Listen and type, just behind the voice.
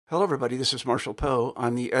Hello, everybody. This is Marshall Poe.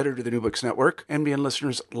 I'm the editor of the New Books Network. NBN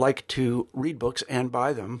listeners like to read books and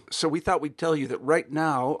buy them. So we thought we'd tell you that right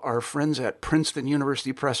now, our friends at Princeton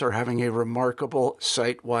University Press are having a remarkable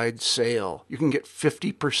site-wide sale. You can get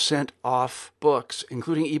 50% off books,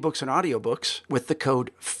 including ebooks and audiobooks, with the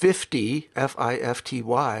code 50,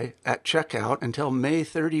 F-I-F-T-Y, at checkout until May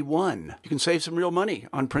 31. You can save some real money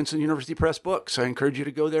on Princeton University Press books. I encourage you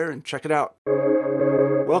to go there and check it out.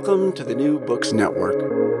 Welcome to the New Books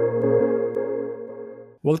Network.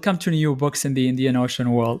 Welcome to New Books in the Indian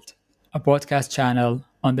Ocean World, a podcast channel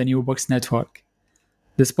on the New Books Network.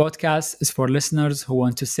 This podcast is for listeners who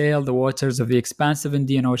want to sail the waters of the expansive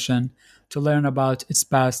Indian Ocean to learn about its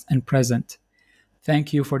past and present.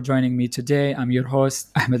 Thank you for joining me today. I'm your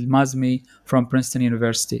host, Ahmed Mazmi from Princeton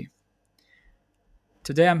University.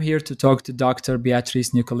 Today I'm here to talk to Dr.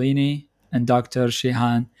 Beatrice Nicolini and Dr.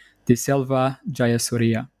 Shehan De Silva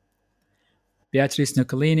Jayasuriya. Beatrice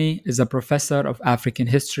Nicolini is a professor of African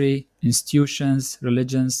history, institutions,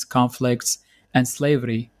 religions, conflicts, and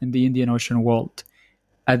slavery in the Indian Ocean world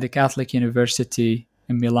at the Catholic University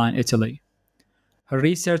in Milan, Italy. Her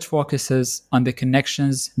research focuses on the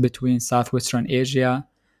connections between Southwestern Asia,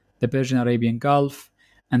 the Persian-Arabian Gulf,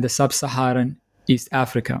 and the Sub-Saharan East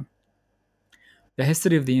Africa. The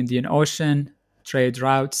history of the Indian Ocean, trade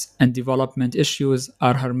routes, and development issues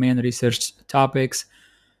are her main research topics,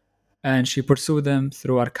 and she pursued them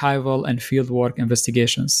through archival and fieldwork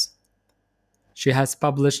investigations. She has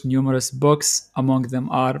published numerous books. Among them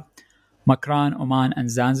are Makran, Oman, and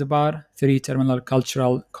Zanzibar, Three-Terminal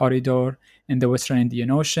Cultural Corridor in the Western Indian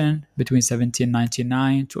Ocean between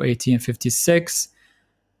 1799 to 1856,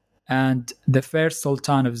 and The Fair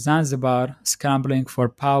Sultan of Zanzibar, Scrambling for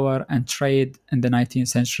Power and Trade in the 19th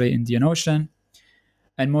Century Indian Ocean,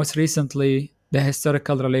 and most recently, The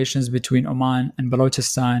Historical Relations Between Oman and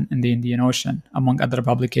Balochistan in the Indian Ocean, among other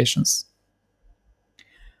publications.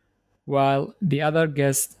 While the other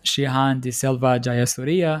guest, Shehan De Silva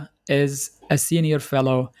Jayasuriya, is a senior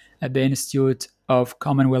fellow at the Institute of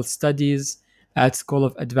Commonwealth Studies at School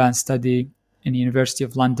of Advanced Study in the University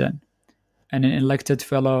of London, and an elected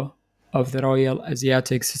fellow of the Royal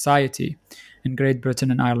Asiatic Society in Great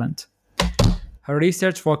Britain and Ireland. Her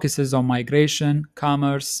research focuses on migration,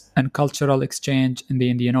 commerce, and cultural exchange in the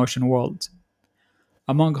Indian Ocean world.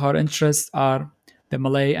 Among her interests are the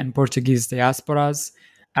Malay and Portuguese diasporas,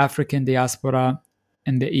 African diaspora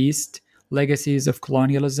in the East, legacies of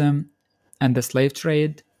colonialism and the slave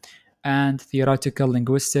trade, and theoretical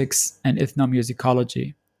linguistics and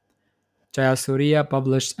ethnomusicology. Jayasuriya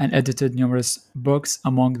published and edited numerous books.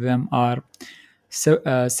 Among them are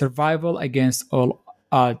Survival Against All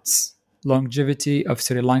Odds, Longevity of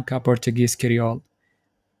Sri Lanka Portuguese Creole,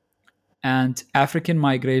 and African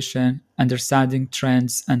Migration, Understanding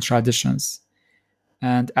Trends and Traditions,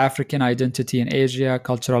 and African Identity in Asia,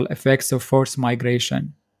 Cultural Effects of Forced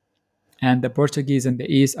Migration, and The Portuguese in the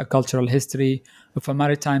East, A Cultural History of a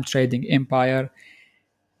Maritime Trading Empire,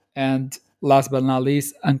 and last but not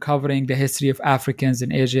least, Uncovering the History of Africans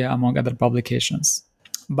in Asia, among other publications.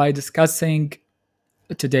 By discussing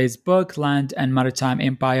today's book, Land and Maritime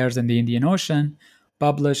Empires in the Indian Ocean,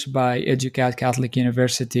 published by EDUCAT Catholic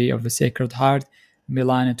University of the Sacred Heart,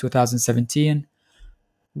 Milan in 2017,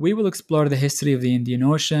 we will explore the history of the Indian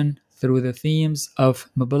Ocean through the themes of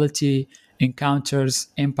mobility, encounters,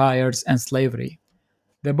 empires, and slavery.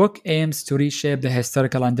 The book aims to reshape the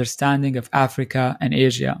historical understanding of Africa and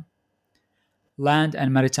Asia. Land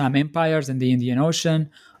and Maritime Empires in the Indian Ocean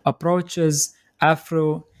approaches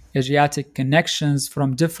Afro-Asiatic connections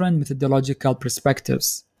from different methodological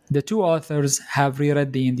perspectives. The two authors have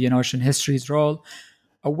reread the Indian Ocean history's role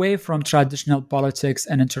away from traditional politics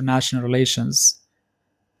and international relations.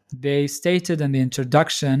 They stated in the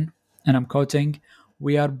introduction, and I'm quoting,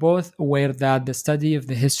 "We are both aware that the study of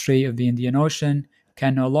the history of the Indian Ocean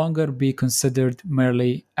can no longer be considered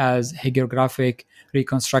merely as hagiographic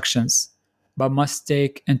reconstructions, but must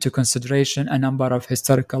take into consideration a number of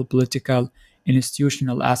historical, political, and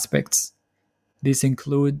institutional aspects. These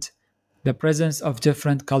include the presence of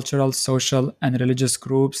different cultural, social, and religious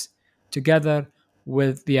groups, together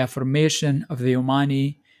with the affirmation of the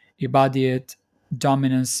Omani Ibadiyat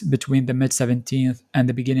dominance between the mid-17th and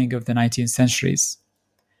the beginning of the 19th centuries.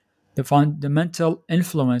 The fundamental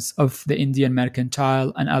influence of the Indian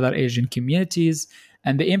mercantile and other Asian communities,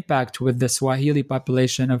 and the impact with the Swahili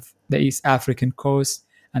population of the East African coast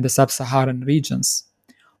and the sub-Saharan regions.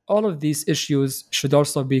 All of these issues should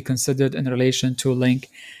also be considered in relation to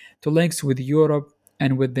links with Europe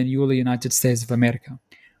and with the newly United States of America.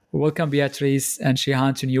 Welcome, Beatrice and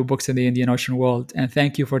Shehan, to New Books in the Indian Ocean World, and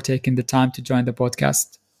thank you for taking the time to join the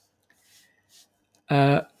podcast.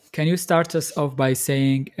 Can you start us off by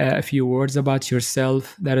saying a few words about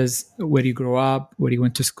yourself? That is, where you grew up, where you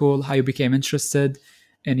went to school, how you became interested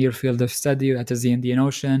in your field of study, that is the Indian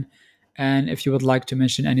Ocean, and if you would like to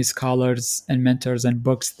mention any scholars and mentors and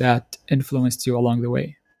books that influenced you along the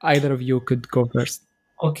way. Either of you could go first.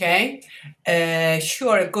 Okay,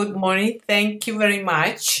 sure. Good morning. Thank you very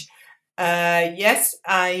much. Yes,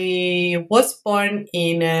 I was born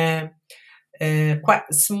in a quite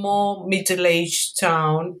small middle-aged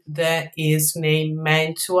town that is named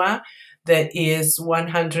Mantua, that is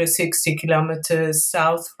 160 kilometers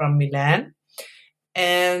south from Milan.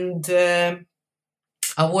 And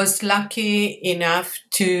I was lucky enough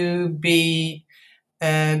to be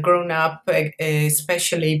grown up,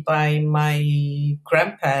 especially by my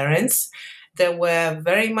grandparents. They were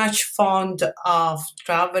very much fond of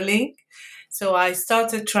traveling. So I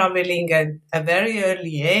started traveling at a very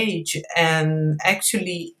early age. And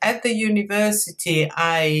actually, at the university,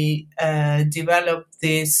 I developed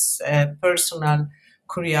this personal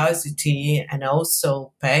curiosity and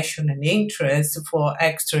also passion and interest for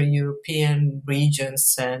extra European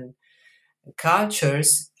regions and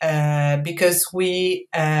cultures, because we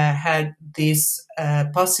had this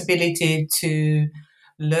possibility to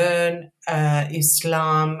learn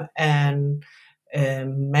Islam and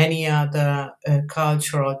many other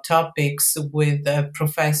cultural topics with a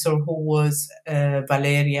professor who was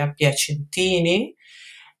Valeria Piacentini.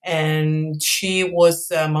 And she was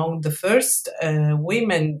among the first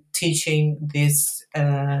women teaching this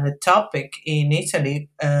topic in Italy,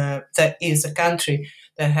 that is a country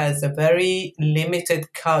that has a very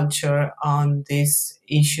limited culture on this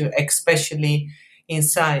issue, especially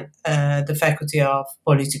inside the Faculty of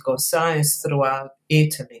Political Science throughout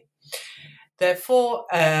Italy. Therefore,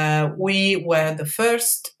 we were the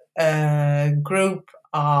first group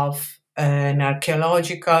of an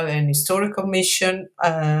archaeological and historical mission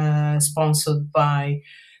sponsored by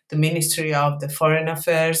the Ministry of the Foreign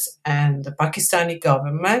Affairs and the Pakistani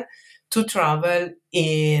government to travel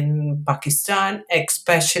in Pakistan,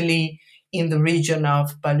 especially in the region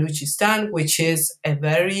of Balochistan, which is a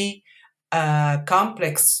very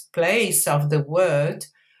complex place of the world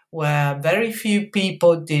where very few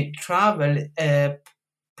people did travel.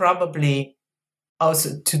 Probably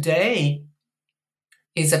also today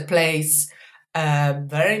is a place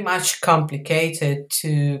very much complicated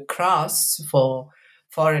to cross for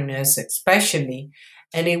foreigners, especially.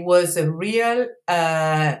 And it was a real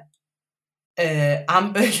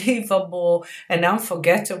unbelievable and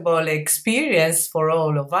unforgettable experience for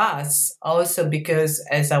all of us. Also, because,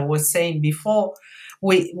 as I was saying before,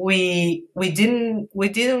 we didn't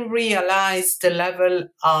realize the level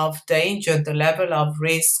of danger, the level of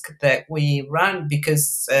risk that we run,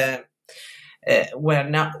 because we're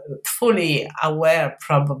not fully aware,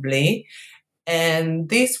 probably. And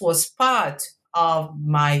this was part of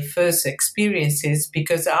my first experiences,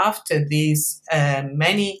 because after these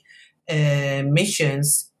many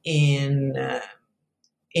missions in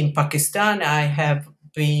Pakistan, I have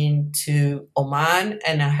been to Oman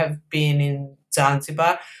and I have been in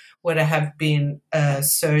Zanzibar, where I have been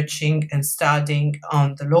searching and studying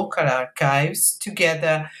on the local archives,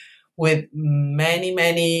 together with many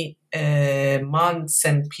months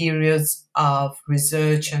and periods of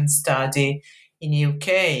research and study in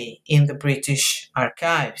UK, in the British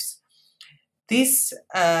archives. This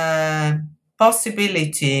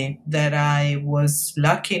possibility that I was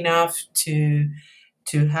lucky enough to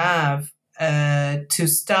have to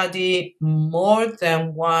study more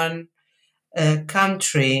than one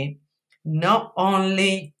country, not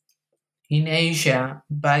only in Asia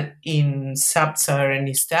but in sub-Saharan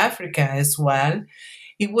East Africa as well.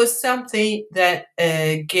 It was something that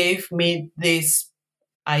gave me this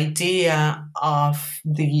idea of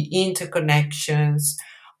the interconnections,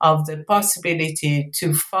 of the possibility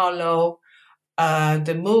to follow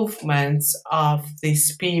the movements of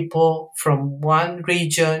these people from one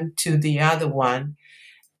region to the other one.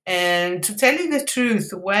 And to tell you the truth,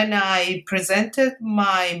 when I presented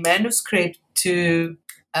my manuscript to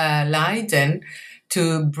Leiden,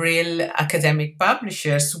 to Brill Academic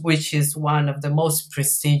Publishers, which is one of the most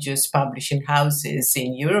prestigious publishing houses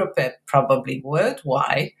in Europe and probably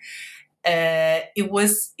worldwide, it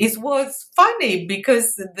was funny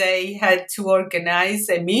because they had to organize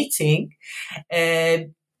a meeting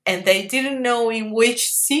and they didn't know in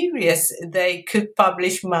which series they could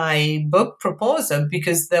publish my book proposal,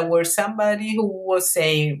 because there were somebody who was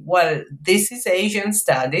saying, well, this is Asian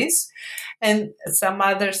studies, and some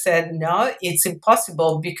others said, no, it's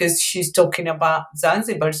impossible because she's talking about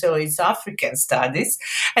Zanzibar, so it's African studies.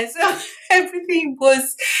 And so everything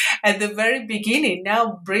was at the very beginning.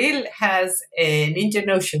 Now Brill has an Indian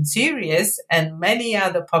Ocean series and many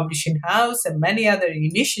other publishing house and many other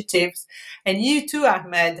initiatives. And you too,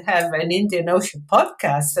 Ahmed, have an Indian Ocean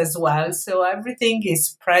podcast as well. So everything is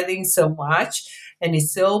spreading so much and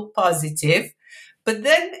it's so positive. But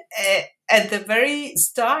then at the very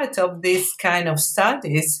start of this kind of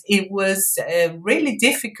studies, it was really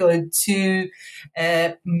difficult to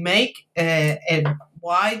make a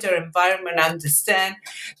wider environment understand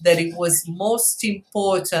that it was most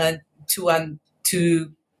important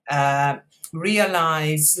to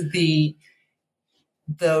realize the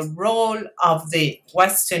role of the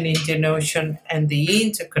Western Indian Ocean and the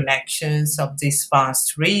interconnections of this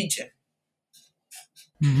vast region.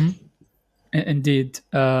 Indeed,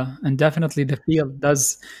 and definitely the field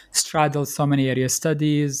does straddle so many area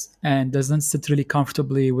studies and doesn't sit really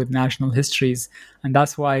comfortably with national histories, and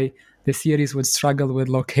that's why the series would struggle with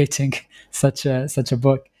locating such a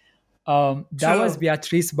book. That was True.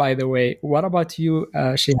 Beatrice, by the way. What about you,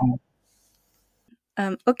 Shehan?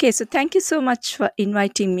 Okay, so thank you so much for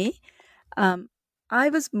inviting me. Um, I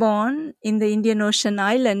was born in the Indian Ocean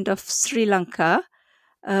island of Sri Lanka,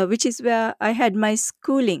 which is where I had my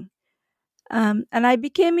schooling. And I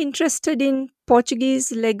became interested in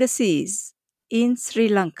Portuguese legacies in Sri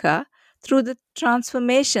Lanka through the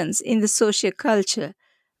transformations in the socioculture,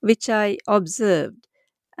 which I observed.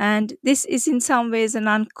 And this is in some ways an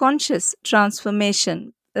unconscious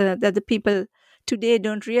transformation that the people today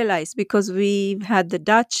don't realize, because we've had the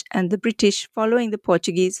Dutch and the British following the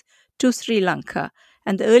Portuguese to Sri Lanka.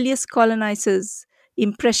 And the earliest colonizers'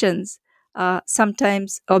 impressions are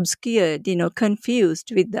sometimes obscured,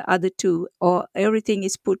 confused with the other two, or everything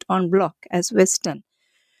is put on block as Western.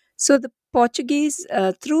 So the Portuguese,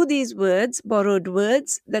 through these words, borrowed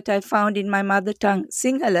words that I found in my mother tongue,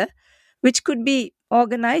 Sinhala, which could be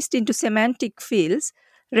organized into semantic fields,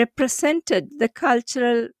 represented the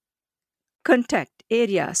cultural contact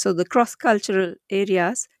area. So the cross cultural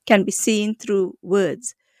areas can be seen through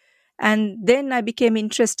words. And then I became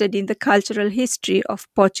interested in the cultural history of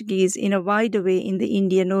Portuguese in a wider way in the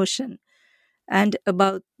Indian Ocean, and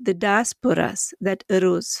about the diasporas that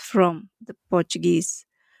arose from the Portuguese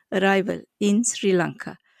arrival in Sri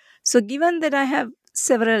Lanka. So, given that I have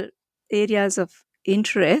several areas of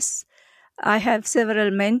interest, I have several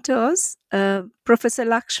mentors. Professor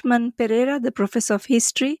Lakshman Pereira, the professor of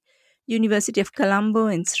history, University of Colombo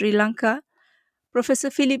in Sri Lanka. Professor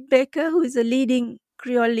Philip Baker, who is a leading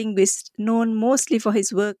Creole linguist known mostly for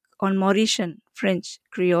his work on Mauritian French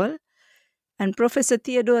Creole, and Professor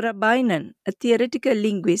Theodora Bainan, a theoretical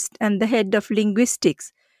linguist and the head of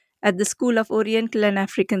linguistics at the School of Oriental and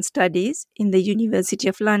African Studies in the University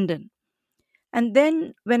of London. And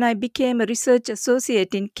then, when I became a research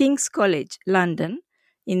associate in King's College, London,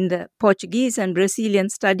 in the Portuguese and Brazilian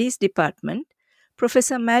Studies Department,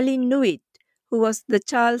 Professor Malin Nuit, who was the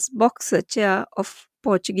Charles Boxer Chair of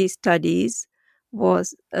Portuguese Studies,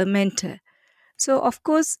 was a mentor. So, of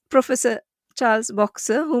course, Professor Charles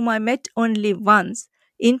Boxer, whom I met only once,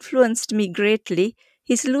 influenced me greatly.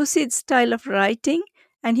 His lucid style of writing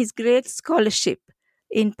and his great scholarship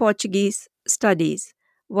in Portuguese studies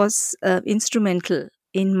was instrumental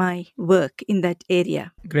in my work in that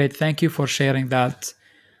area. Great, thank you for sharing that.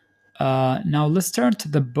 Now let's turn to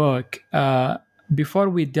the book. Before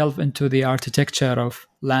we delve into the architecture of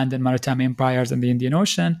land and maritime empires in the Indian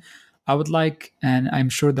Ocean, I would like, and I'm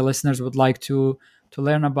sure the listeners would like to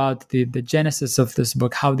learn about the genesis of this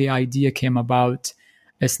book, how the idea came about.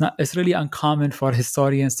 It's really uncommon for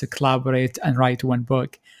historians to collaborate and write one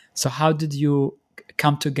book. So how did you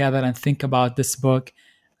come together and think about this book,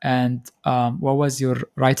 and what was your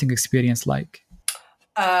writing experience like?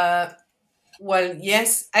 Uh, well,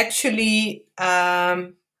 yes, actually,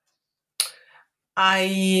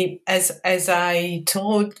 as I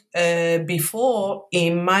told before,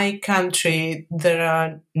 in my country there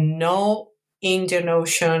are no Indian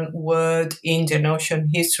Ocean Indian Ocean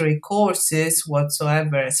history courses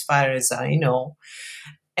whatsoever, as far as I know.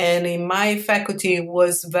 And in my faculty, it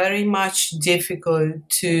was very much difficult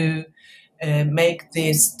to make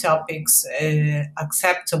these topics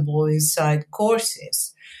acceptable inside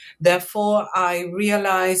courses. Therefore, I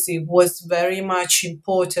realized it was very much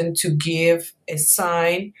important to give a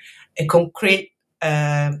sign, a concrete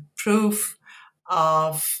proof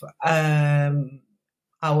of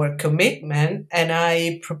our commitment, and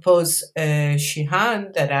I proposed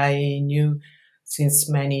Shihan, that I knew since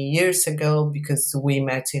many years ago because we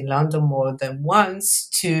met in London more than once,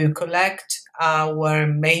 to collect our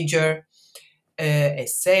major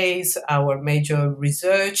essays, our major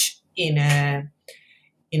research in a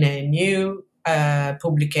new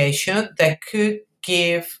publication that could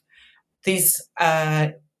give this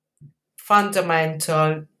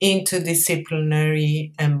fundamental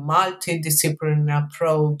interdisciplinary and multidisciplinary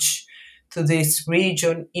approach to this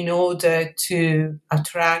region in order to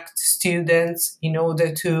attract students, in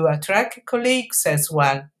order to attract colleagues as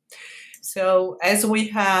well. So as we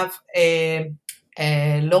have a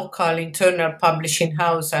local internal publishing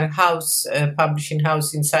house and publishing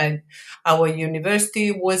house inside our university,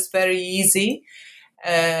 it was very easy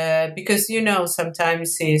because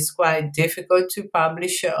sometimes it's quite difficult to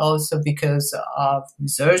publish, also because of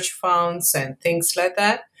research funds and things like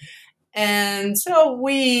that. And so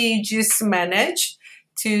we just managed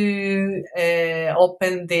to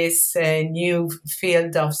open this new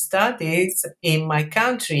field of studies in my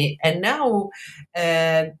country. And now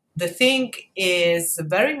the thing is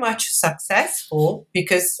very much successful,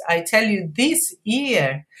 because I tell you, this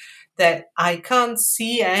year that I can't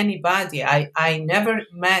see anybody. I never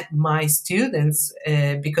met my students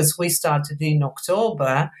because we started in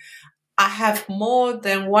October. I have more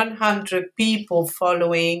than 100 people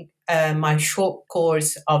following my short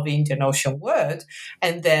course of Indian Ocean World,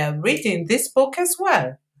 and they're reading this book as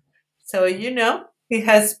well. So, it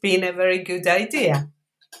has been a very good idea.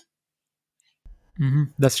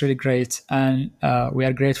 That's really great. And we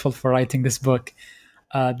are grateful for writing this book.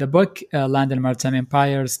 The book, Land and Maritime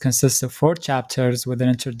Empires, consists of 4 chapters with an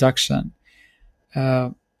introduction.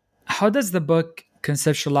 How does the book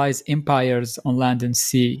conceptualize empires on land and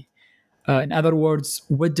sea? In other words,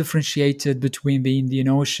 what differentiated between the Indian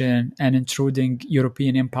Ocean and intruding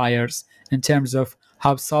European empires in terms of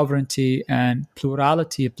how sovereignty and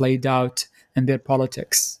plurality played out in their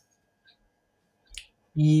politics?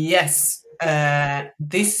 Yes,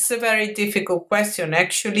 this is a very difficult question.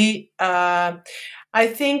 Actually, I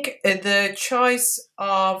think the choice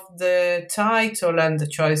of the title and the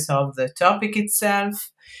choice of the topic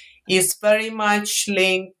itself is very much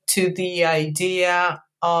linked to the idea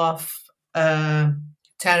of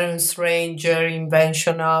Terence Ranger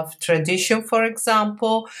invention of tradition, for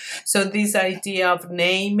example. So this idea of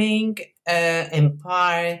naming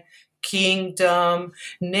empire, kingdom,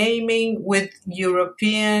 naming with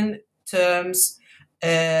European terms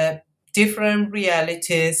different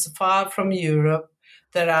realities far from Europe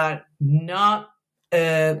that are not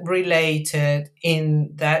related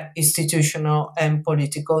in that institutional and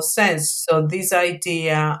political sense. So this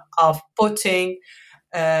idea of putting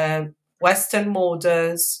Western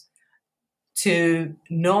models to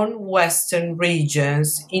non-Western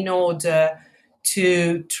regions in order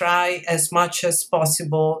to try as much as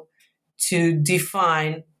possible to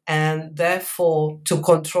define and therefore to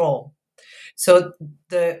control. So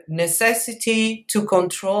the necessity to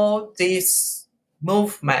control these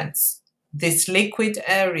movements, these liquid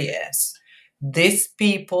areas, these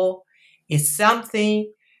people, is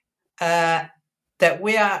something that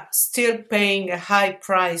we are still paying a high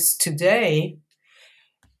price today,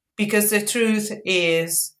 because the truth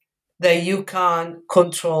is that you can't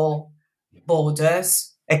control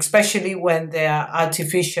borders, especially when they are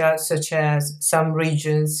artificial, such as some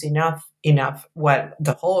regions well,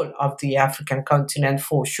 the whole of the African continent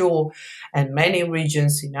for sure, and many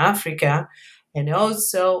regions in Africa, and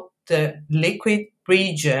also the liquid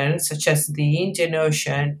region, such as the Indian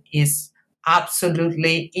Ocean, is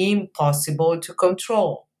absolutely impossible to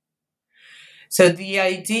control. So the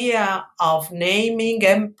idea of naming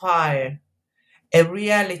empire a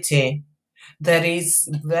reality that is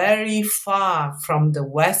very far from the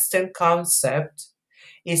Western concept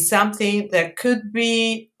is something that could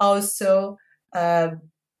be also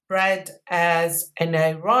read as an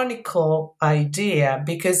ironical idea,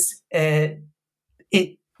 because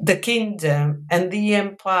the kingdom and the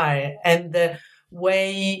empire and the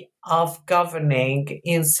way of governing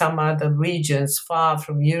in some other regions far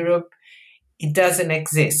from Europe, it doesn't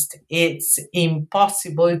exist. It's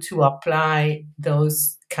impossible to apply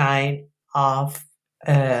those kind of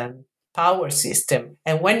power system.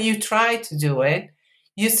 And when you try to do it,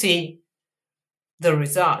 you see the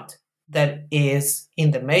result that is,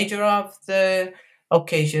 in the major of the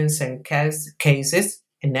occasions and cases,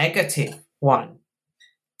 a negative one.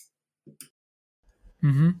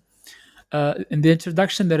 In the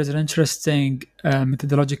introduction, there is an interesting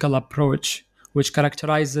methodological approach which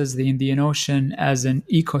characterizes the Indian Ocean as an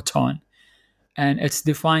ecotone. and it's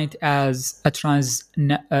defined as a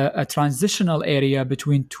transitional area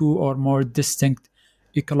between two or more distinct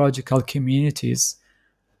ecological communities.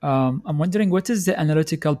 I'm wondering, what is the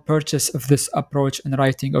analytical purchase of this approach in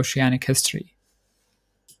writing oceanic history?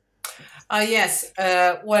 Yes.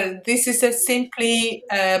 Well, this is a simply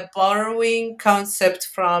borrowing concept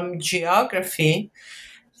from geography.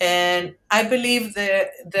 And I believe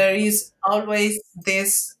that there is always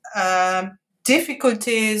this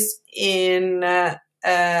difficulties in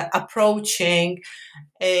approaching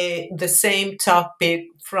the same topic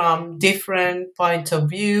from different point of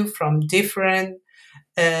view, from different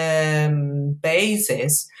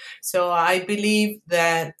bases. So I believe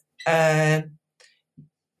that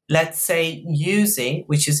let's say using,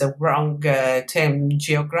 which is a wrong term,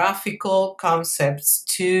 geographical concepts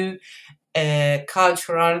to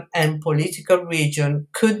cultural and political region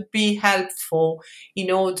could be helpful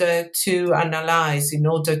in order to analyze, in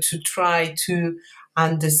order to try to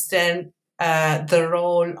understand the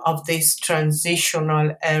role of these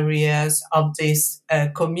transitional areas, of these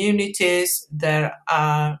communities that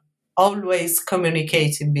are always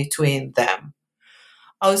communicating between them.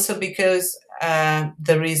 Also because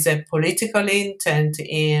there is a political intent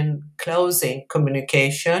in closing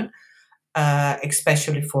communication,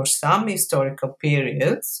 especially for some historical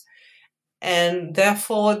periods. And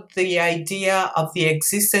therefore, the idea of the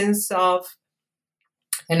existence of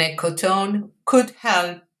an ecotone could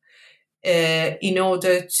help in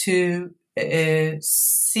order to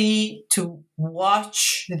to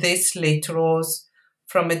watch these littorals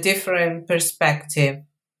from a different perspective,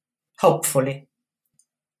 hopefully.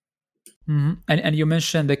 And you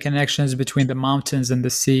mentioned the connections between the mountains and the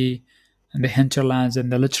sea and the hinterlands and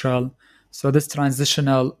the littoral. So this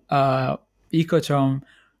transitional ecotone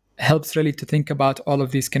helps really to think about all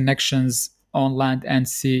of these connections on land and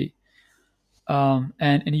sea. And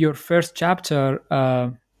in your first chapter,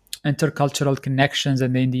 Intercultural Connections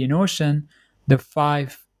in the Indian Ocean, the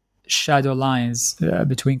 5 shadow lines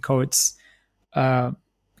between coasts. Can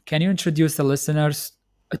you introduce the listeners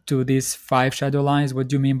to these 5 shadow lines? What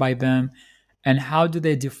do you mean by them? And how do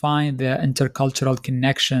they define the intercultural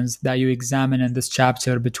connections that you examine in this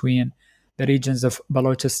chapter between the regions of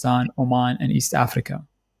Balochistan, Oman, and East Africa?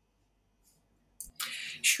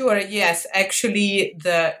 Sure. Yes. Actually,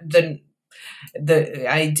 the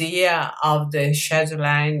idea of the shadow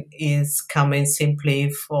line is coming simply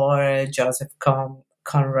for Joseph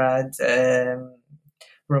Conrad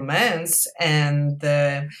romance, and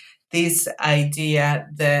this idea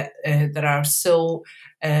that there are so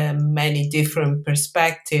many different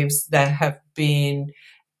perspectives that have been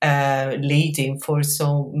leading for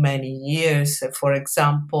so many years. For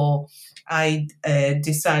example, I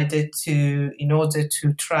decided to, in order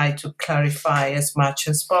to try to clarify as much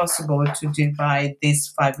as possible, to divide these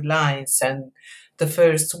 5 lines. And the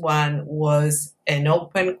first one was an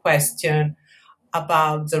open question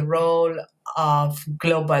about the role of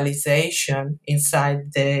globalization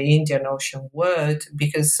inside the Indian Ocean world,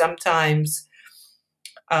 because sometimes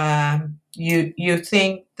you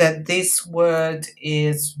think that this word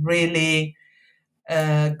is really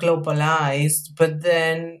globalized, but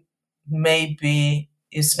then maybe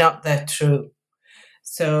it's not that true.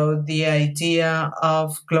 So the idea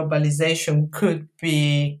of globalization could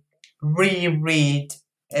be reread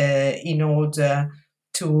in order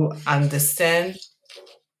to understand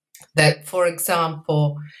that, for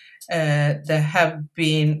example, there have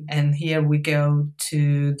been, and here we go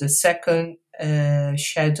to the second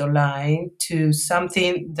shadow line, to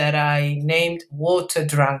something that I named water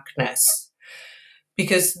drunkenness,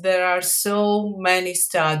 because there are so many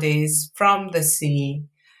studies from the sea,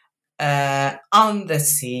 on the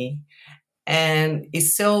sea, and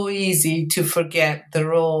it's so easy to forget the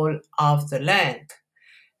role of the land.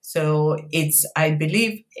 So I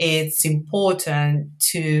believe it's important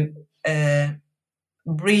to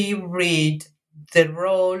reread the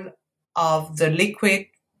role of the liquid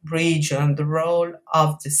region, the role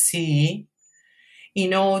of the sea,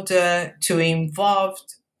 in order to involve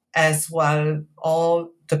as well all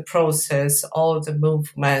the process, all the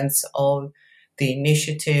movements, all the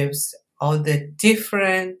initiatives, all the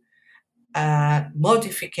different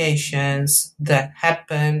modifications that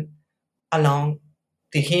happen along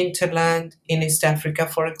the hinterland in East Africa,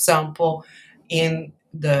 for example, in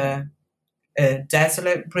the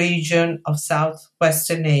desolate region of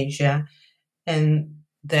southwestern Asia. And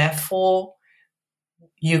therefore,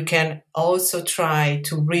 you can also try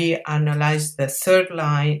to reanalyze the third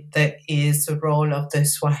line, that is the role of the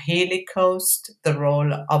Swahili coast, the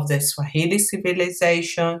role of the Swahili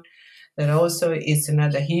civilization. That also is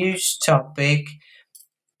another huge topic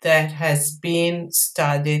that has been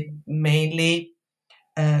studied mainly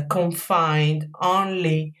confined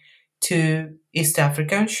only to East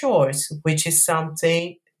African shores, which is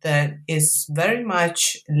something that is very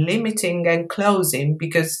much limiting and closing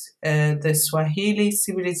because the Swahili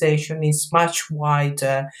civilization is much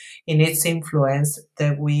wider in its influence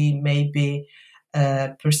than we maybe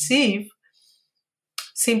perceive.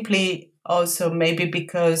 Simply also maybe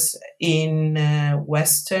because in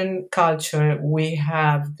Western culture we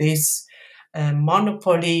have this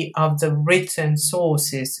monopoly of the written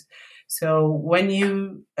sources. So when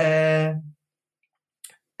you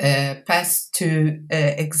pass to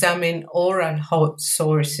examine oral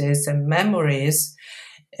sources and memories,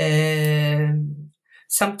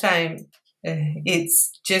 sometimes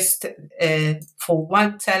it's just for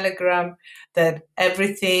one telegram that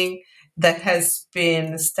everything that has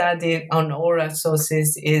been studied on oral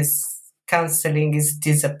sources is cancelling, is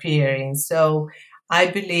disappearing. So I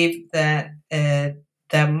believe that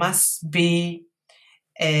there must be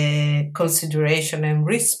a consideration and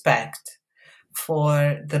respect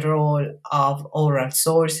for the role of oral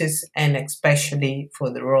sources and especially for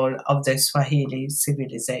the role of the Swahili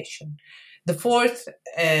civilization. The fourth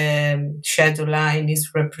shadow line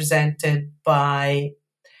is represented by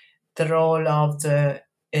the role of the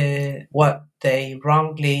what they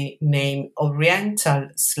wrongly name Oriental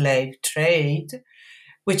slave trade,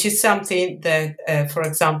 which is something that, for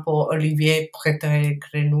example, Olivier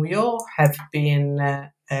Prétré-Grenouillot have been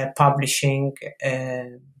publishing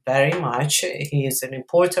very much. He is an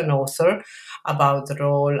important author about the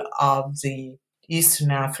role of the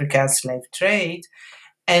Eastern African slave trade.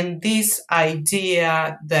 And this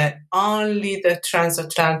idea that only the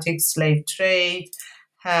transatlantic slave trade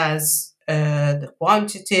has the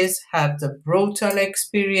quantities, have the brutal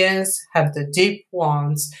experience, have the deep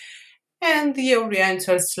ones, and the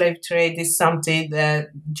Oriental slave trade is something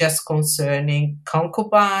that just concerning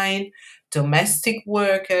concubine, domestic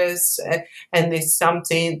workers, and it's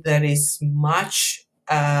something that is much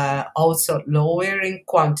also lower in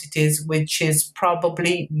quantities, which is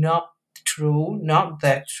probably not true, not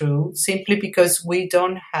that true, simply because we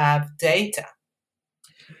don't have data.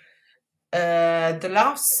 The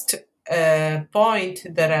last point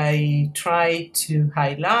that I tried to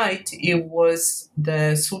highlight, it was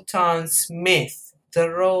the Sultan's myth, the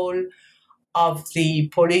role of the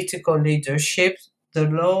political leadership, the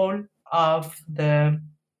role of the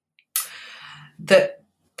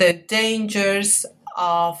dangers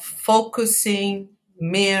of focusing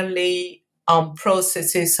merely on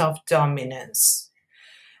processes of dominance.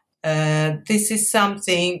 This is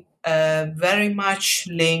something very much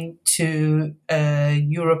linked to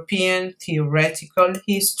European theoretical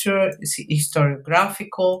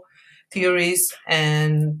historiographical theories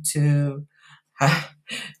and to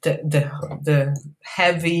the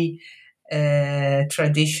heavy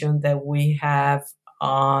tradition that we have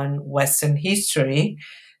on Western history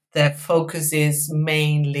that focuses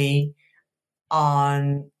mainly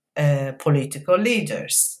on political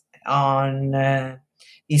leaders, on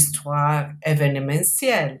histoire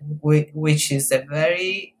événementielle, which is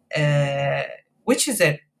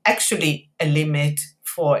actually a limit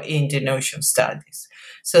for Indian Ocean studies.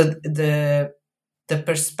 So the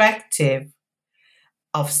perspective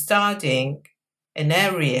of studying an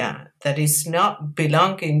area that is not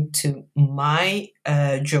belonging to my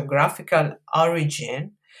geographical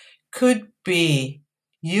origin could be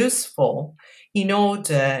useful in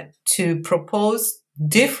order to propose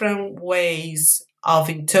different ways of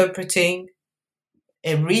interpreting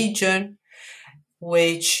a region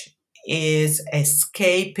which is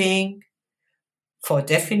escaping, for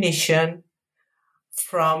definition,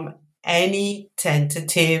 from any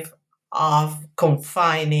tentative of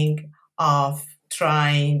confining, of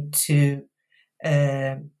trying to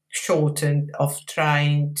shorten, of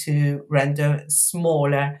trying to render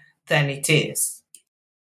smaller than it is.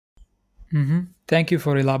 Thank you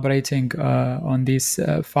for elaborating on these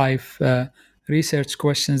 5 research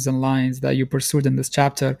questions and lines that you pursued in this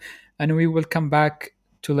chapter. And we will come back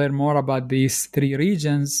to learn more about these 3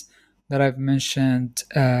 regions that I've mentioned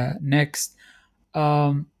next.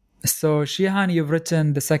 So, Shihan, you've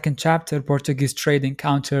written the second chapter, Portuguese Trade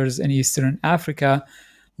Encounters in Eastern Africa,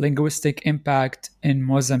 Linguistic Impact in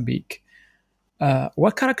Mozambique.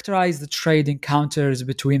 What characterized the trade encounters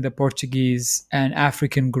between the Portuguese and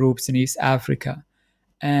African groups in East Africa?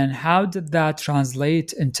 And how did that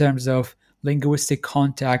translate in terms of linguistic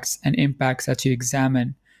contexts and impacts that you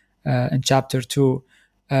examine in Chapter 2?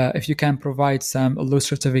 If you can provide some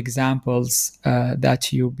illustrative examples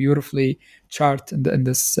that you beautifully chart in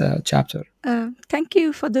this chapter. Thank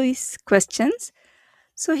you for these questions.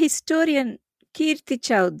 So, historian Kirti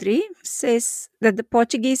Chowdhury says that the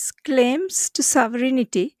Portuguese claims to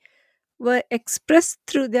sovereignty were expressed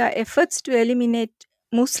through their efforts to eliminate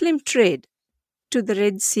Muslim trade to the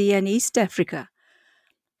Red Sea and East Africa.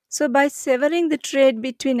 So, by severing the trade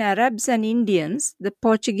between Arabs and Indians, the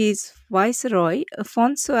Portuguese viceroy,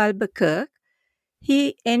 Afonso Albuquerque,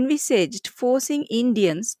 he envisaged forcing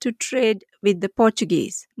Indians to trade with the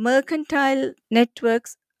Portuguese. Mercantile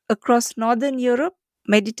networks across northern Europe,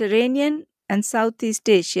 Mediterranean, and Southeast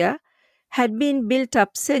Asia had been built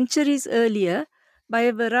up centuries earlier by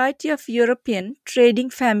a variety of European trading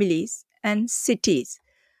families and cities.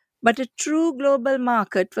 But a true global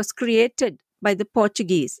market was created by the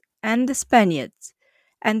Portuguese and the Spaniards,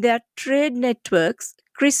 and their trade networks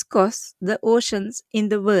crisscross the oceans in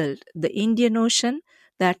the world: the Indian Ocean,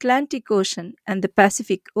 the Atlantic Ocean, and the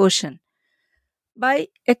Pacific Ocean. By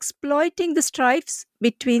exploiting the strifes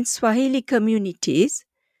between Swahili communities,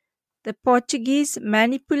 the Portuguese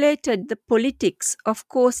manipulated the politics of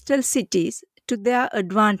coastal cities to their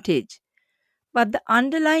advantage. But the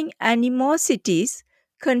underlying animosities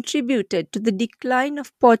contributed to the decline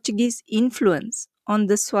of Portuguese influence on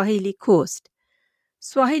the Swahili coast.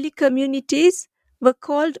 Swahili communities were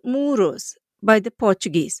called Muros by the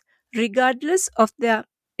Portuguese, regardless of their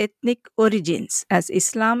ethnic origins, as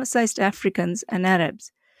Islamicized Africans and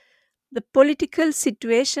Arabs. The political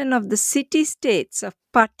situation of the city-states of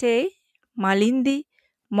Pate, Malindi,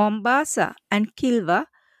 Mombasa, and Kilwa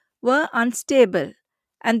were unstable,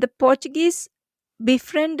 and the Portuguese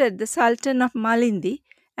befriended the Sultan of Malindi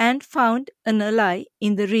and found an ally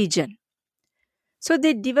in the region. So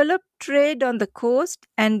they developed trade on the coast,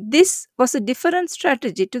 and this was a different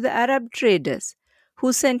strategy to the Arab traders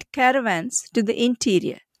who sent caravans to the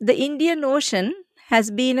interior. The Indian Ocean has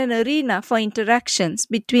been an arena for interactions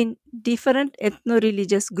between different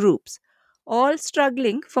ethno-religious groups, all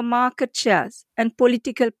struggling for market shares and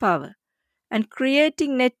political power, and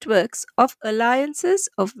creating networks of alliances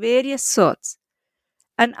of various sorts.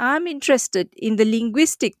 And I'm interested in the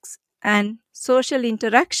linguistics and social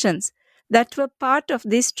interactions that were part of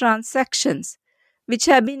these transactions, which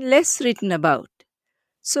have been less written about.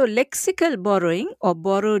 So, lexical borrowing or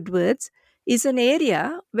borrowed words is an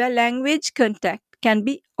area where language contact can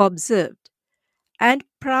be observed. And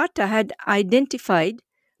Prata had identified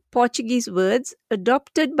Portuguese words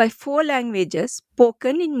adopted by 4 languages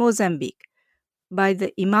spoken in Mozambique by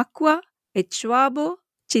the Imakwa, Echwabo,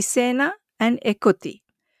 Chisena, and Ekoti.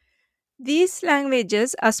 These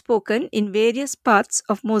languages are spoken in various parts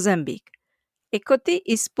of Mozambique. Ekoti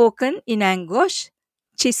is spoken in Angoche,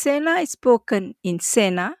 Chisena is spoken in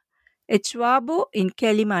Sena, Echwabo in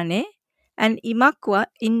Quelimane, and Imakwa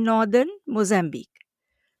in northern Mozambique.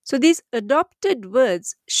 So these adopted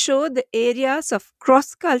words show the areas of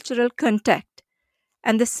cross-cultural contact,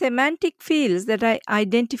 and the semantic fields that I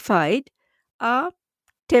identified are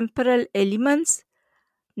temporal elements,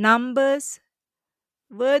 numbers,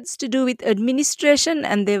 words to do with administration,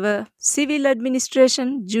 and they were civil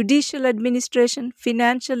administration, judicial administration,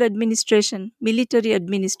 financial administration, military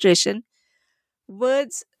administration,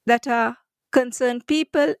 words that are concern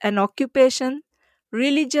people and occupation,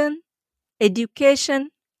 religion, education,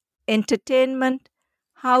 entertainment,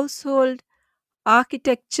 household,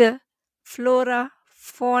 architecture, flora,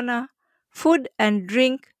 fauna, food and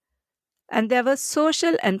drink, and there were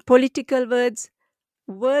social and political words,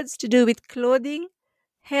 words to do with clothing,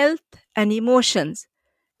 health, and emotions,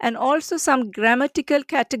 and also some grammatical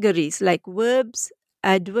categories like verbs,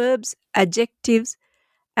 adverbs, adjectives,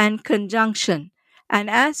 and conjunction. And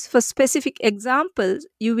as for specific examples,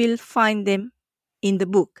 you will find them in the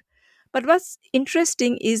book. But what's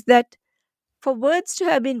interesting is that for words to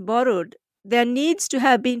have been borrowed, there needs to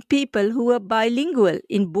have been people who were bilingual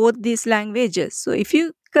in both these languages. So if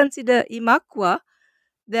you consider Imakwa,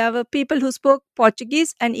 there were people who spoke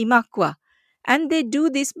Portuguese and Imakwa. And they do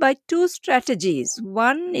this by 2 strategies.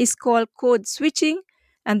 One is called code switching,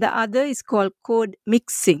 and the other is called code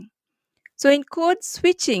mixing. So in code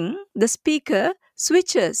switching, the speaker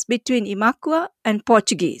switches between Imakwa and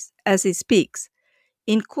Portuguese as he speaks.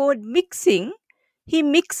 In code mixing, he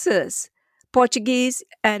mixes Portuguese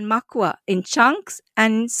and Makwa in chunks,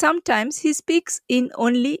 and sometimes he speaks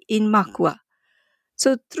only in Makwa.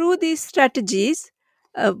 So through these strategies,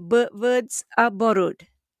 words are borrowed.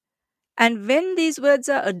 And when these words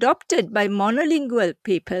are adopted by monolingual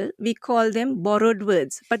people, we call them borrowed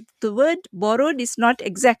words. But the word borrowed is not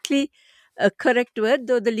exactly a correct word,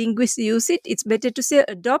 though the linguists use it. It's better to say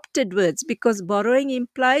adopted words, because borrowing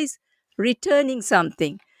implies returning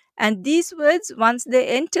something. And these words, once they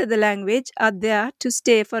enter the language, are there to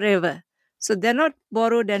stay forever. So they're not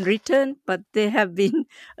borrowed and returned, but they have been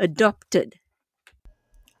adopted.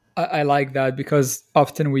 I like that because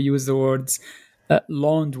often we use the words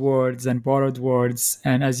loaned words and borrowed words,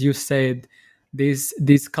 and as you said,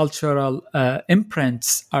 these cultural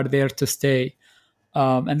imprints are there to stay.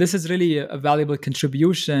 And this is really a valuable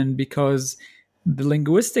contribution because the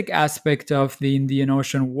linguistic aspect of the Indian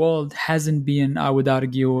Ocean world hasn't been, I would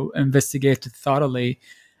argue, investigated thoroughly.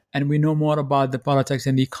 And we know more about the politics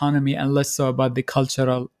and the economy and less so about the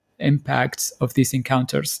cultural impacts of these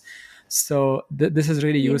encounters. So this is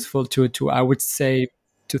really Yeah. useful to I would say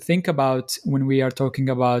to think about when we are talking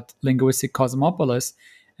about linguistic cosmopolis.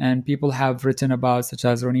 And people have written about, such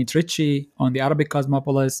as Ronit Ritchie on the Arabic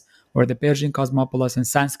cosmopolis or the Persian cosmopolis and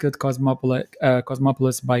Sanskrit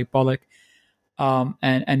cosmopolis by Pollock.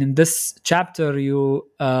 And in this chapter, you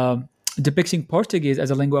depicting Portuguese as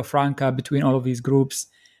a lingua franca between all of these groups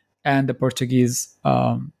and the Portuguese.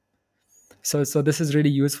 So this is really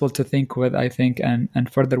useful to think with, I think,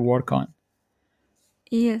 and further work on.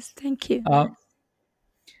 Yes, thank you. Uh,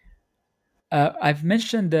 I've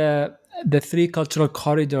mentioned the three cultural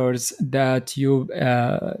corridors that you,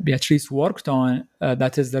 Beatrice, worked on.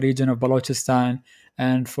 That is the region of Balochistan,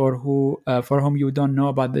 and for whom you don't know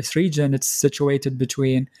about this region, it's situated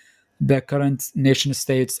between the current nation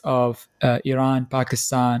states of Iran,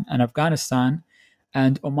 Pakistan, and Afghanistan,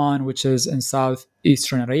 and Oman, which is in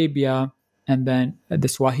southeastern Arabia, and then the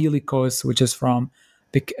Swahili coast, which is from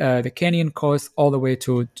the Kenyan coast all the way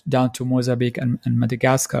to down to Mozambique and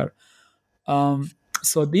Madagascar.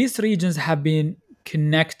 So these regions have been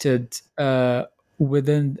connected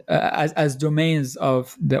within as domains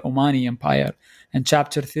of the Omani Empire. And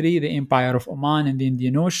Chapter 3, the Empire of Oman in the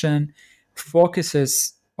Indian Ocean,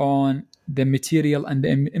 focuses on the material and the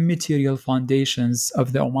immaterial foundations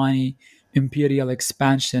of the Omani imperial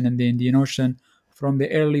expansion in the Indian Ocean from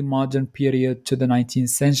the early modern period to the 19th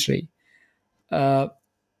century.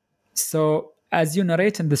 So, as you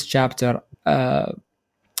narrate in this chapter,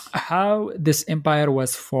 how this empire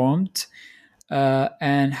was formed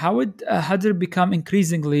and how did it become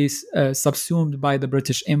increasingly subsumed by the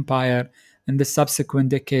British Empire in the subsequent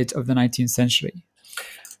decades of the 19th century?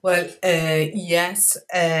 Well, yes,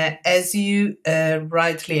 as you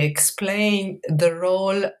rightly explained, the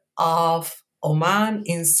role of Oman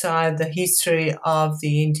inside the history of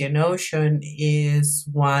the Indian Ocean is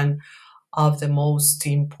one of the most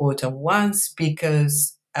important ones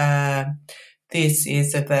because this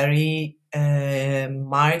is a very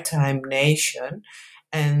maritime nation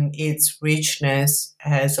and its richness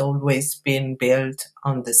has always been built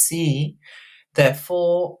on the sea.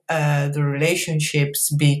 Therefore, the relationships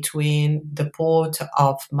between the port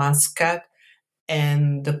of Muscat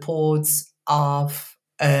and the ports of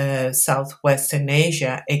Southwestern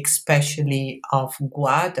Asia, especially of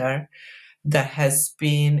Gwadar, that has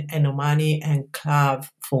been an Omani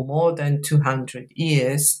enclave for more than 200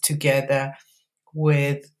 years, together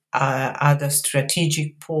with other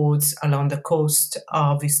strategic ports along the coast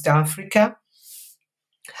of East Africa,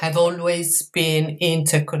 have always been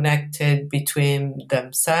interconnected between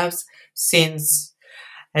themselves since,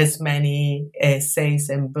 as many essays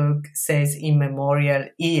and book says, immemorial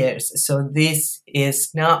years. So this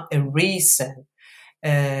is not a recent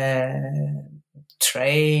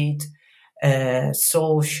trade,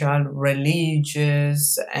 social,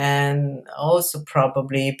 religious, and also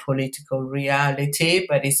probably political reality,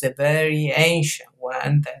 but it's a very ancient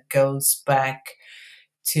one that goes back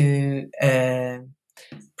to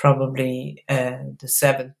probably the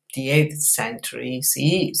 7th, the 8th century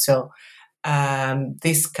CE. So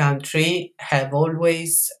this country have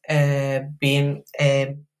always been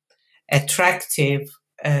an attractive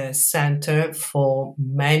center for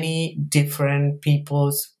many different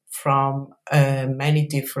peoples from many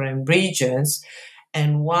different regions.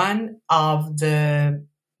 And one of the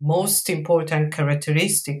most important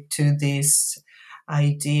characteristic to this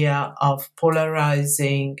idea of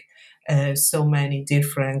polarizing so many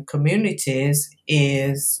different communities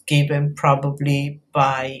is given probably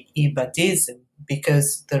by Ibadism,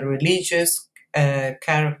 because the religious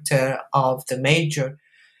character of the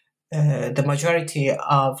majority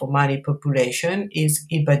of Omani population is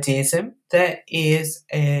Ibadism. That is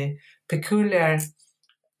a peculiar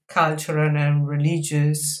cultural and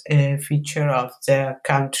religious feature of the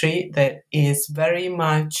country that is very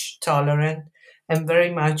much tolerant and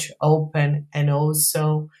very much open, and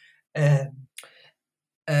also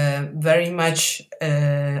very much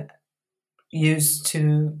used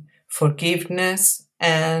to forgiveness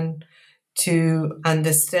and to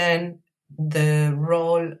understand the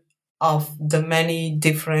role of the many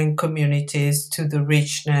different communities to the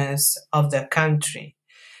richness of the country.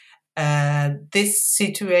 This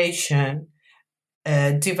situation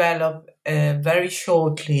developed very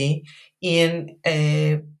shortly in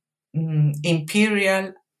a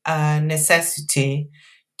imperial necessity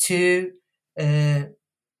to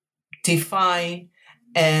define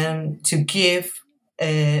and to give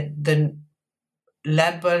the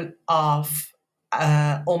level of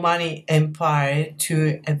Omani Empire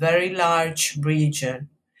to a very large region.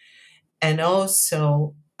 And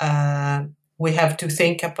also, we have to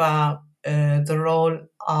think about the role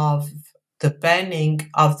of the banning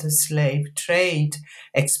of the slave trade,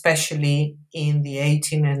 especially in the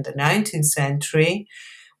 18th and the 19th century,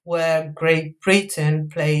 where Great Britain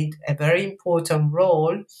played a very important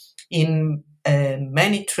role in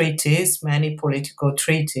many treaties, many political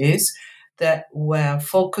treaties that were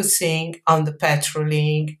focusing on the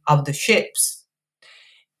patrolling of the ships.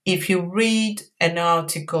 If you read an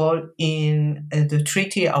article in the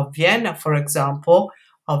Treaty of Vienna, for example,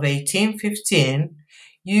 of 1815,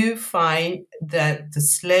 you find that the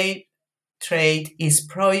slave trade is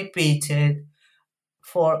prohibited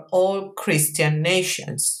for all Christian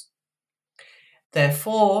nations.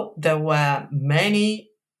 Therefore, there were many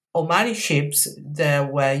Omani ships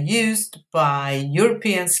that were used by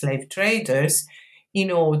European slave traders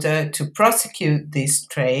in order to prosecute this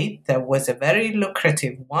trade that was a very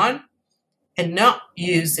lucrative one, and not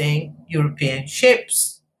using European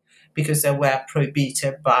ships because they were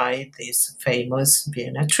prohibited by this famous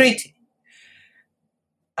Vienna Treaty.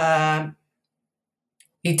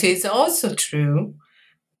 It is also true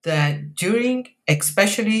that during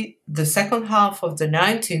especially the second half of the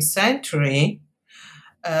 19th century,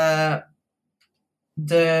 the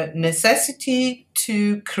necessity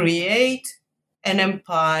to create an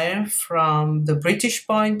empire from the British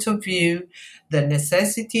point of view, the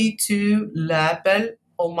necessity to label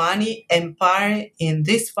Omani Empire in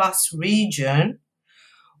this vast region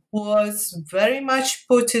was very much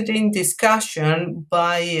put in discussion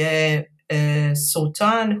by a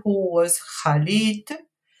sultan who was Khalid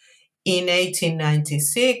in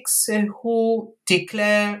 1896, who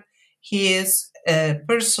declared his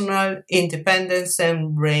personal independence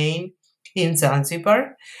and reign in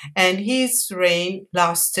Zanzibar, and his reign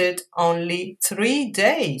lasted only 3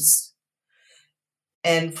 days.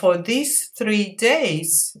 And for these 3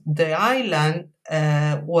 days, the island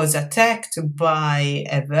was attacked by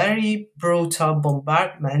a very brutal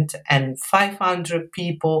bombardment, and 500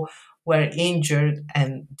 people were injured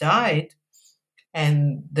and died.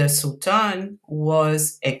 And the Sultan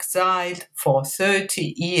was exiled for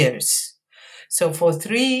 30 years. So for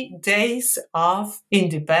 3 days of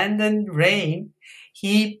independent reign,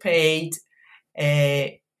 he paid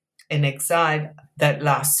an exile that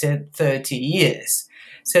lasted 30 years.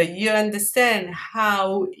 So you understand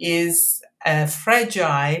how is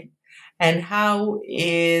fragile and how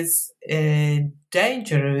is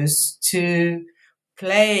dangerous to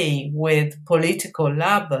play with political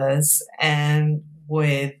levers and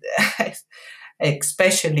with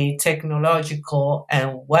especially technological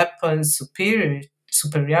and weapon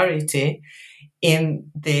superiority in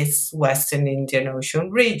this Western Indian Ocean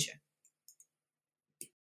region.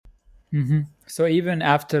 Mm-hmm. So even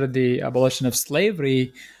after the abolition of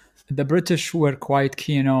slavery, the British were quite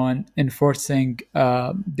keen on enforcing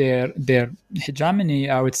their hegemony,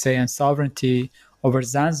 I would say, and sovereignty over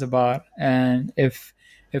Zanzibar. And if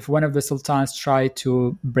one of the sultans tried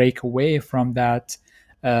to break away from that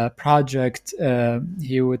project,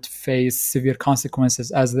 he would face severe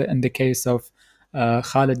consequences, as in the case of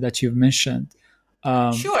Khalid that you've mentioned.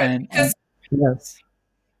 Sure. And yes.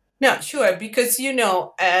 No, sure, because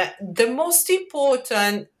the most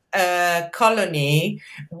important colony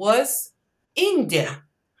was India,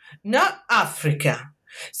 not Africa.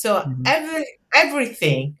 So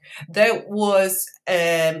everything that was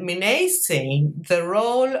menacing the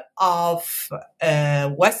role of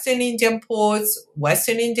Western Indian ports,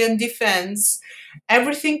 Western Indian defense,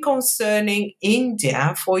 everything concerning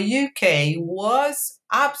India for UK was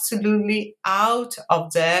absolutely out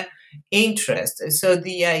of their interest. So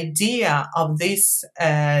the idea of this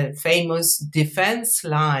famous defense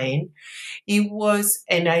line, it was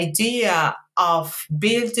an idea of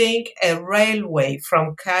building a railway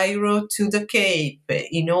from Cairo to the Cape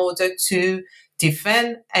in order to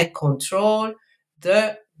defend and control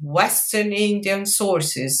the Western Indian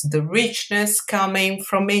sources, the richness coming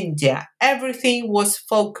from India. Everything was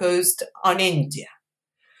focused on India.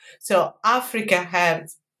 So Africa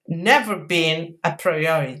has never been a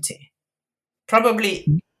priority.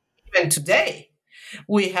 Probably even today,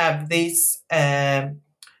 we have this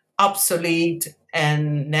obsolete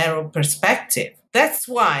and narrow perspective. That's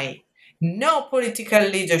why no political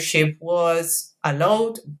leadership was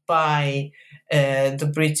allowed by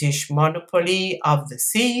the British monopoly of the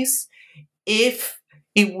seas if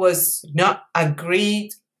it was not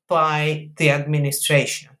agreed by the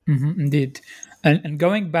administration. Indeed. And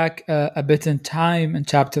going back a bit in time, in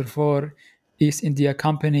chapter 4, East India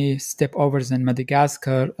Company Stepovers in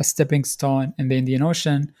Madagascar, a stepping stone in the Indian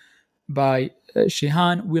Ocean, by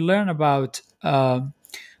Shihan, we learn about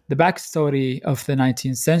the backstory of the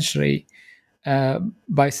 19th century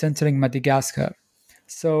by centering Madagascar.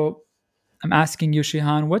 So I'm asking you,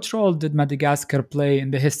 Shihan, what role did Madagascar play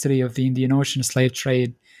in the history of the Indian Ocean slave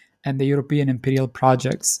trade and the European imperial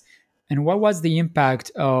projects? And what was the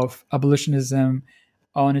impact of abolitionism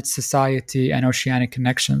on its society and oceanic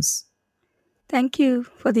connections? Thank you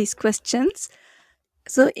for these questions.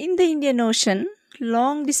 So, in the Indian Ocean,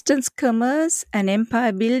 long distance commerce and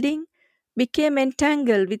empire building became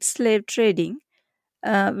entangled with slave trading,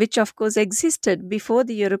 which of course existed before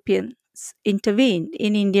the Europeans intervened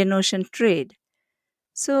in Indian Ocean trade.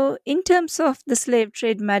 So, in terms of the slave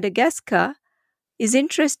trade, Madagascar is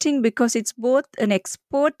interesting because it's both an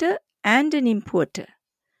exporter and an importer.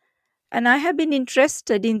 And I have been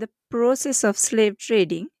interested in the process of slave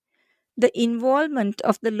trading, the involvement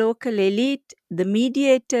of the local elite, the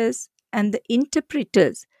mediators, and the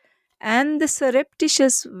interpreters, and the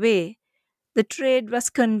surreptitious way the trade was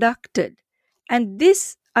conducted. And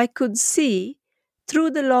this I could see through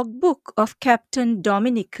the logbook of Captain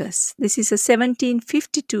Dominicus. This is a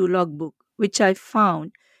 1752 logbook, which I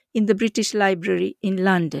found in the British Library in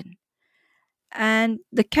London. And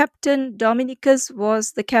the Captain Dominicus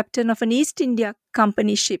was the captain of an East India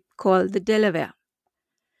Company ship called the Delaware.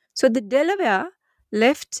 So the Delaware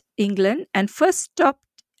left England and first stopped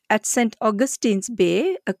at St. Augustine's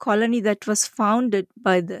Bay, a colony that was founded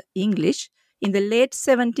by the English in the late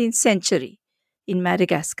 17th century in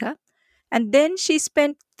Madagascar. And then she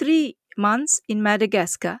spent 3 months in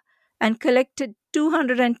Madagascar and collected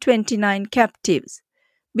 229 captives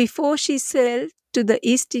before she sailed to the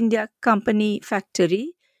East India Company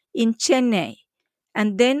factory in Chennai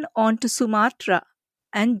and then on to Sumatra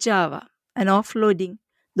and Java and offloading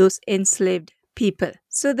those enslaved people.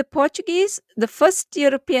 So the Portuguese, the first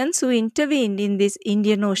Europeans who intervened in this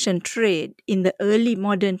Indian Ocean trade in the early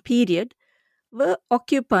modern period, were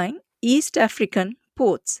occupying East African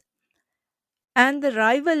ports. And the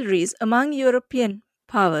rivalries among European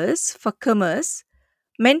powers for commerce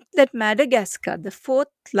meant that Madagascar, the 4th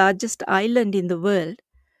largest island in the world,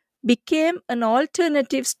 became an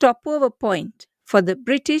alternative stopover point for the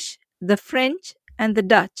British, the French, and the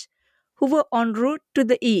Dutch, who were en route to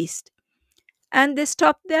the east. And they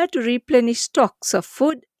stopped there to replenish stocks of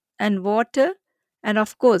food and water, and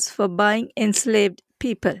of course, for buying enslaved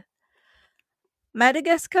people.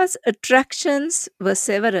 Madagascar's attractions were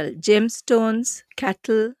several: gemstones,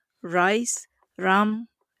 cattle, rice, rum,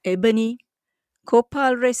 ebony,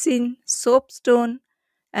 copal resin, soapstone,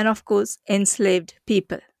 and of course, enslaved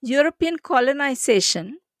people. European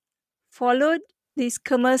colonization followed these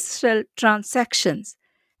commercial transactions,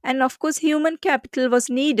 and of course, human capital was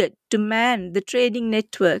needed to man the trading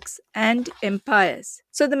networks and empires.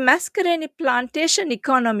 So, the Mascarene plantation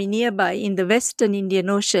economy nearby in the Western Indian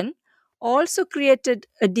Ocean also created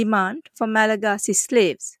a demand for Malagasy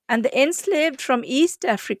slaves, and the enslaved from East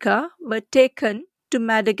Africa were taken to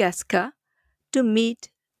Madagascar to meet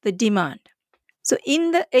the demand. So,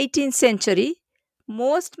 in the 18th century,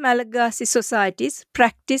 most Malagasy societies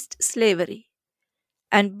practiced slavery.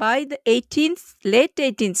 And by the late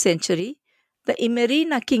 18th century, the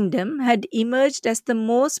Imerina kingdom had emerged as the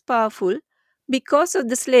most powerful because of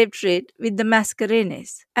the slave trade with the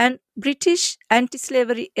Mascarenes. And British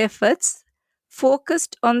anti-slavery efforts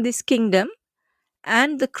focused on this kingdom,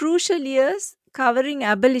 and the crucial years covering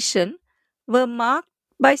abolition were marked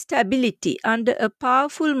by stability under a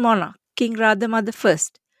powerful monarch, King Radama I,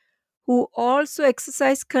 who also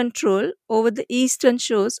exercised control over the eastern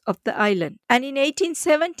shores of the island. And in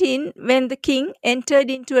 1817, when the king entered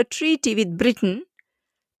into a treaty with Britain,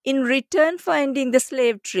 in return for ending the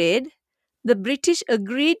slave trade, the British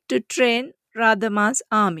agreed to train Radama's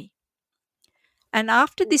army. And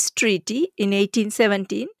after this treaty in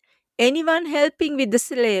 1817, anyone helping with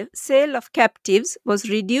the sale of captives was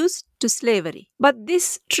reduced to slavery. But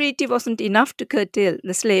this treaty wasn't enough to curtail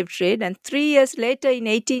the slave trade, and 3 years later in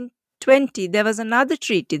 1820, there was another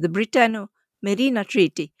treaty, the Britanno-Merina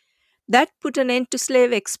Treaty, that put an end to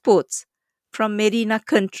slave exports from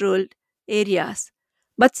Merina-controlled areas.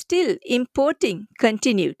 But still, importing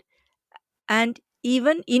continued and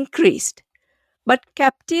even increased. But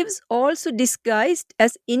captives, also disguised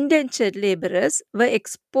as indentured laborers, were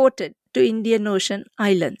exported to Indian Ocean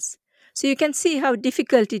islands. So you can see how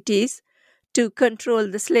difficult it is to control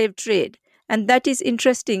the slave trade. And that is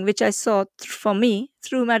interesting, which I saw for me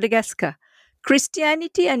through Madagascar.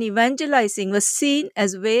 Christianity and evangelizing were seen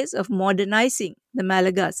as ways of modernizing the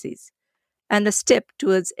Malagasys and a step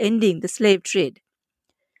towards ending the slave trade.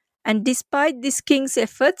 And despite this king's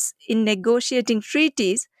efforts in negotiating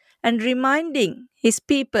treaties and reminding his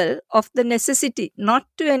people of the necessity not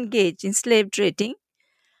to engage in slave trading,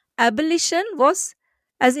 abolition was,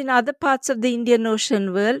 as in other parts of the Indian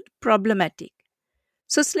Ocean world, problematic.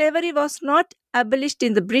 So slavery was not abolished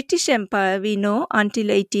in the British Empire, we know, until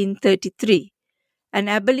 1833. And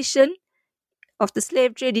abolition of the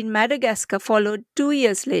slave trade in Madagascar followed 2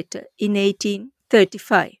 years later, in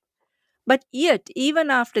 1835. But yet,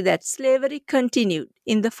 even after that, slavery continued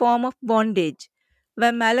in the form of bondage,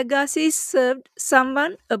 where Malagasys served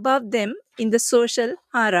someone above them in the social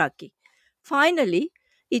hierarchy. Finally,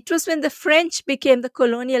 it was when the French became the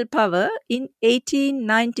colonial power in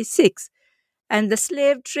 1896 and the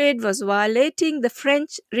slave trade was violating the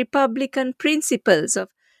French republican principles of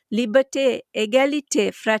liberté,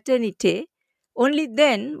 égalité, fraternité, only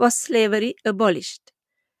then was slavery abolished.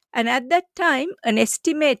 And at that time, an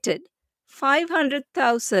estimated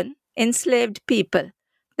 500,000 enslaved people,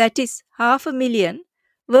 that is 500,000,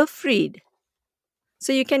 were freed.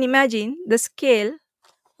 So you can imagine the scale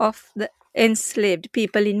of the enslaved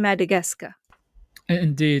people in Madagascar.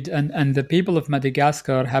 Indeed, and the people of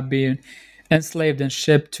Madagascar have been enslaved and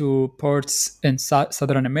shipped to ports in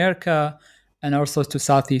Southern America and also to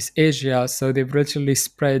Southeast Asia. So they've literally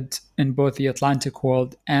spread in both the Atlantic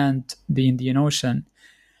world and the Indian Ocean.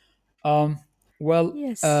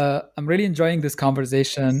 Yes. I'm really enjoying this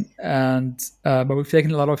conversation, and but we've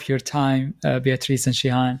taken a lot of your time, Beatrice and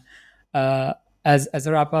Shihan. As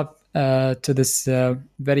a wrap up to this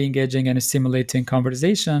very engaging and stimulating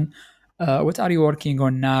conversation, what are you working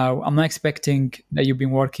on now? I'm not expecting that you've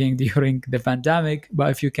been working during the pandemic, but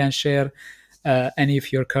if you can share any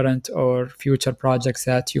of your current or future projects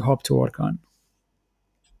that you hope to work on.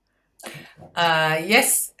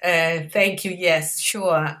 Yes, thank you. Yes,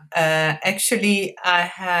 sure. Actually, I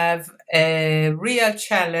have a real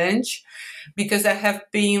challenge because I have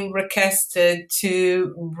been requested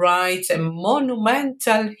to write a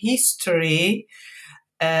monumental history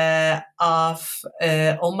of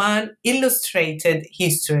Oman, illustrated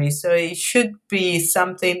history. So it should be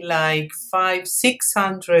something like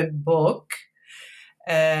 500-600 book.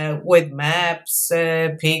 With maps,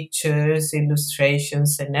 pictures,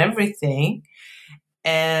 illustrations, and everything.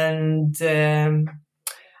 And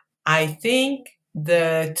I think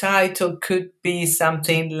the title could be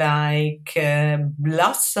something like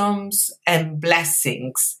Blossoms and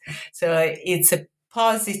Blessings. So it's a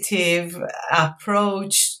positive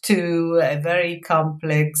approach to a very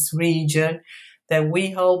complex region that we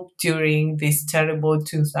hope during this terrible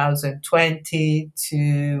 2020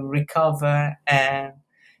 to recover and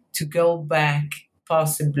to go back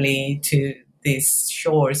possibly to these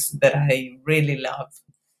shores that I really love.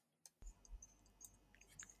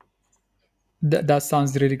 That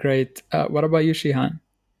sounds really great. What about you, Shihan?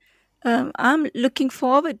 I'm looking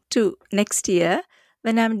forward to next year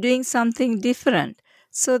when I'm doing something different.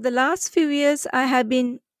 So, the last few years, I have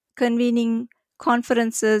been convening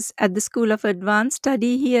conferences at the School of Advanced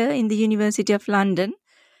Study here in the University of London.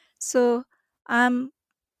 So, I'm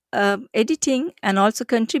editing and also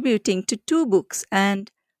contributing to 2 books,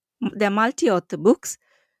 and they're multi-author books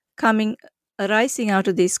arising out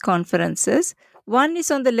of these conferences. One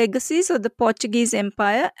is on the legacies of the Portuguese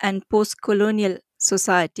Empire and post-colonial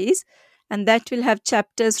societies, and that will have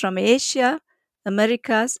chapters from Asia,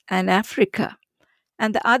 Americas, and Africa.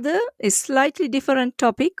 And the other is slightly different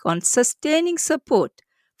topic on sustaining support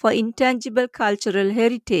for intangible cultural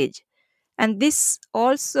heritage. And this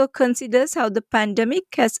also considers how the pandemic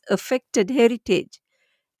has affected heritage.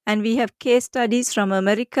 And we have case studies from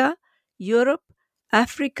America, Europe,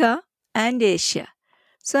 Africa, and Asia.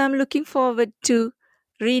 So I'm looking forward to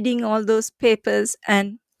reading all those papers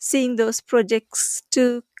and seeing those projects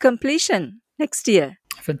to completion next year.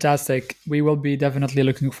 Fantastic. We will be definitely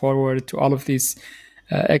looking forward to all of these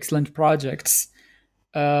excellent projects.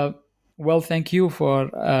 Well, thank you for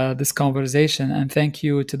this conversation, and thank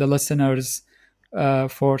you to the listeners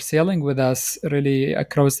for sailing with us really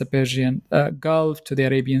across the Persian Gulf to the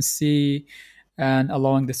Arabian Sea and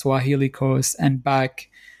along the Swahili coast and back.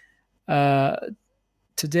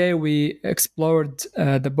 Today we explored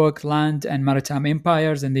the book Land and Maritime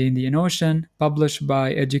Empires in the Indian Ocean, published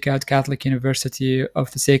by EDUCAT Catholic University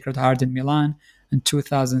of the Sacred Heart in Milan in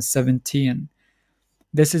 2017.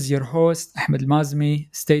 This is your host, Ahmed Al-Mazmi.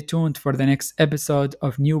 Stay tuned for the next episode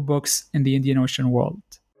of New Books in the Indian Ocean World.